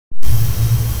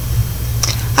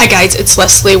Hi guys, it's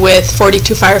Leslie with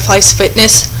 42 Fireflies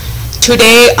Fitness.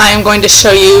 Today I am going to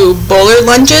show you bowler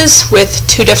lunges with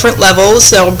two different levels.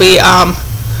 There will be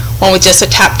one with just a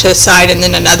tap to the side and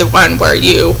then another one where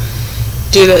you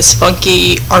do this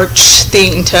funky arch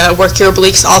thing to work your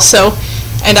obliques also.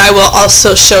 And I will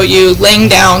also show you laying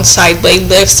down side leg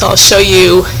lifts. I'll show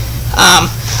you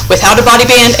without a body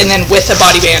band and then with a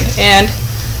body band. And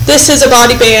this is a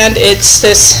body band. It's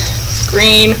this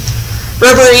green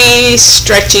rubbery,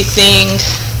 stretchy thing.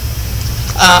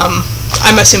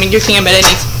 I'm assuming you can get them at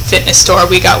any fitness store.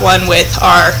 We got one with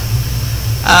our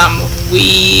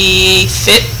We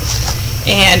Fit,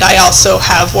 and I also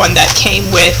have one that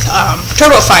came with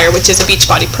Turbo Fire, which is a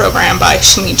Beachbody program by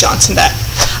Chalene Johnson that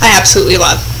I absolutely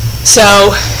love.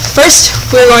 So first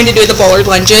we're going to do the bowler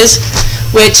lunges,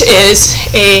 which is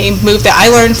a move that I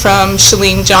learned from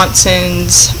Chalene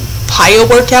Johnson's PiYo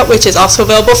workout, which is also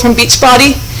available from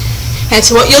Beachbody. And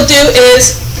so what you'll do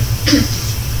is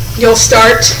you'll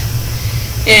start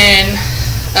in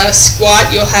a squat.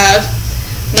 I'm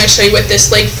going to show you with this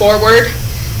leg forward,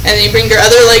 and then you bring your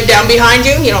other leg down behind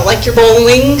you, like you're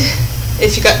bowling,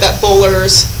 if you got that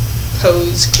bowler's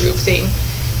pose groove thing.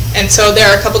 And so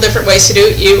there are a couple different ways to do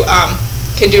it. You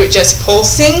can do it just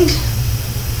pulsing,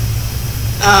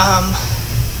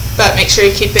 but make sure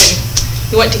you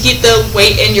want to keep the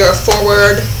weight in your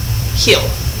forward heel.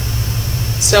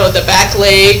 So the back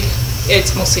leg,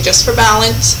 it's mostly just for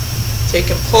balance. So you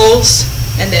can pulse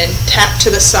and then tap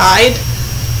to the side.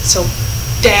 So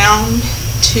down,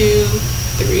 2,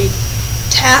 3,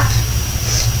 tap.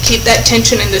 Keep that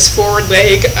tension in this forward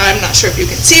leg. I'm not sure if you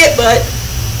can see it, but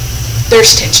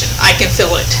there's tension. I can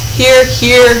feel it here,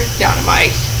 down in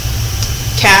my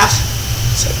calf.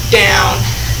 So down,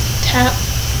 tap,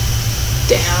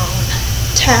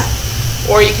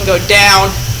 or you can go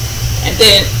down and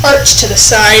then arch to the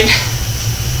side.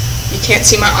 You can't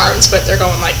see my arms, but they're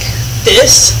going like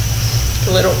this,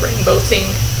 a little rainbow thing.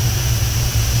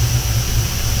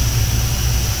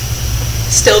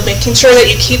 Still making sure that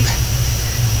you keep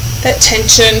that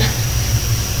tension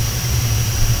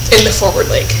in the forward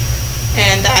leg.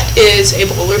 And that is a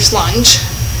bowler's lunge.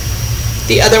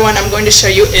 The other one I'm going to show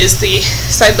you is the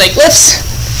side leg lifts.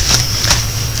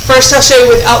 First I'll show you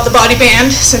without the body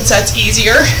band, since that's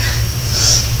easier.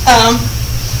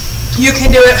 You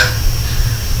can do it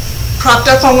propped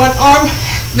up on one arm.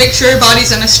 Make sure your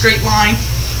body's in a straight line.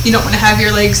 You don't want to have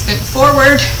your legs bent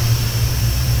forward.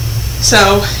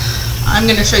 So I'm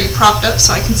going to show you propped up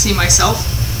so I can see myself.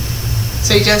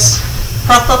 So you just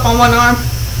prop up on one arm,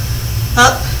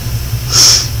 up,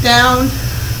 down,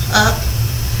 up,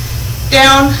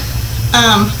 down.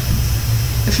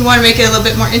 If you want to make it a little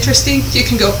bit more interesting, you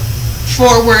can go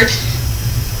forward,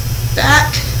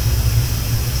 back,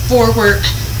 forward,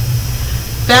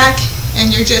 back,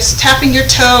 and you're just tapping your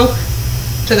toe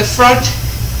to the front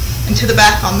and to the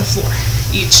back on the floor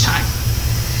each time.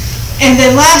 And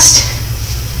then last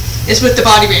is with the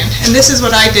body band, and this is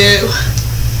what I do,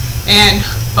 and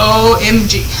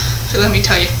OMG, so let me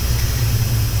tell you,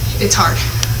 it's hard.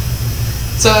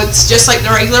 So it's just like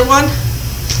the regular one,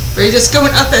 where you're just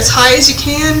going up as high as you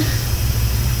can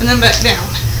and then back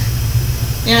down.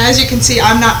 And as you can see,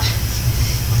 I'm not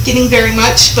getting very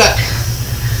much, but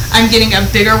I'm getting a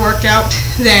bigger workout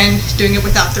than doing it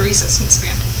without the resistance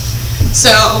band.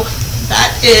 So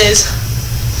that is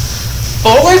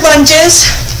bowler lunges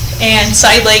and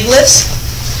side leg lifts.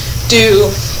 Do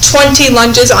 20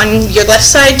 lunges on your left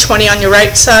side, 20 on your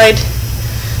right side.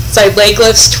 Side leg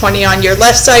lifts, 20 on your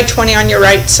left side, 20 on your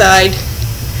right side.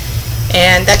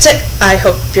 And that's it. I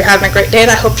hope you're having a great day,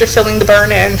 and I hope you're feeling the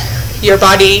burn and your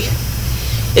body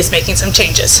is making some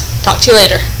changes. Talk to you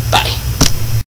later. Bye.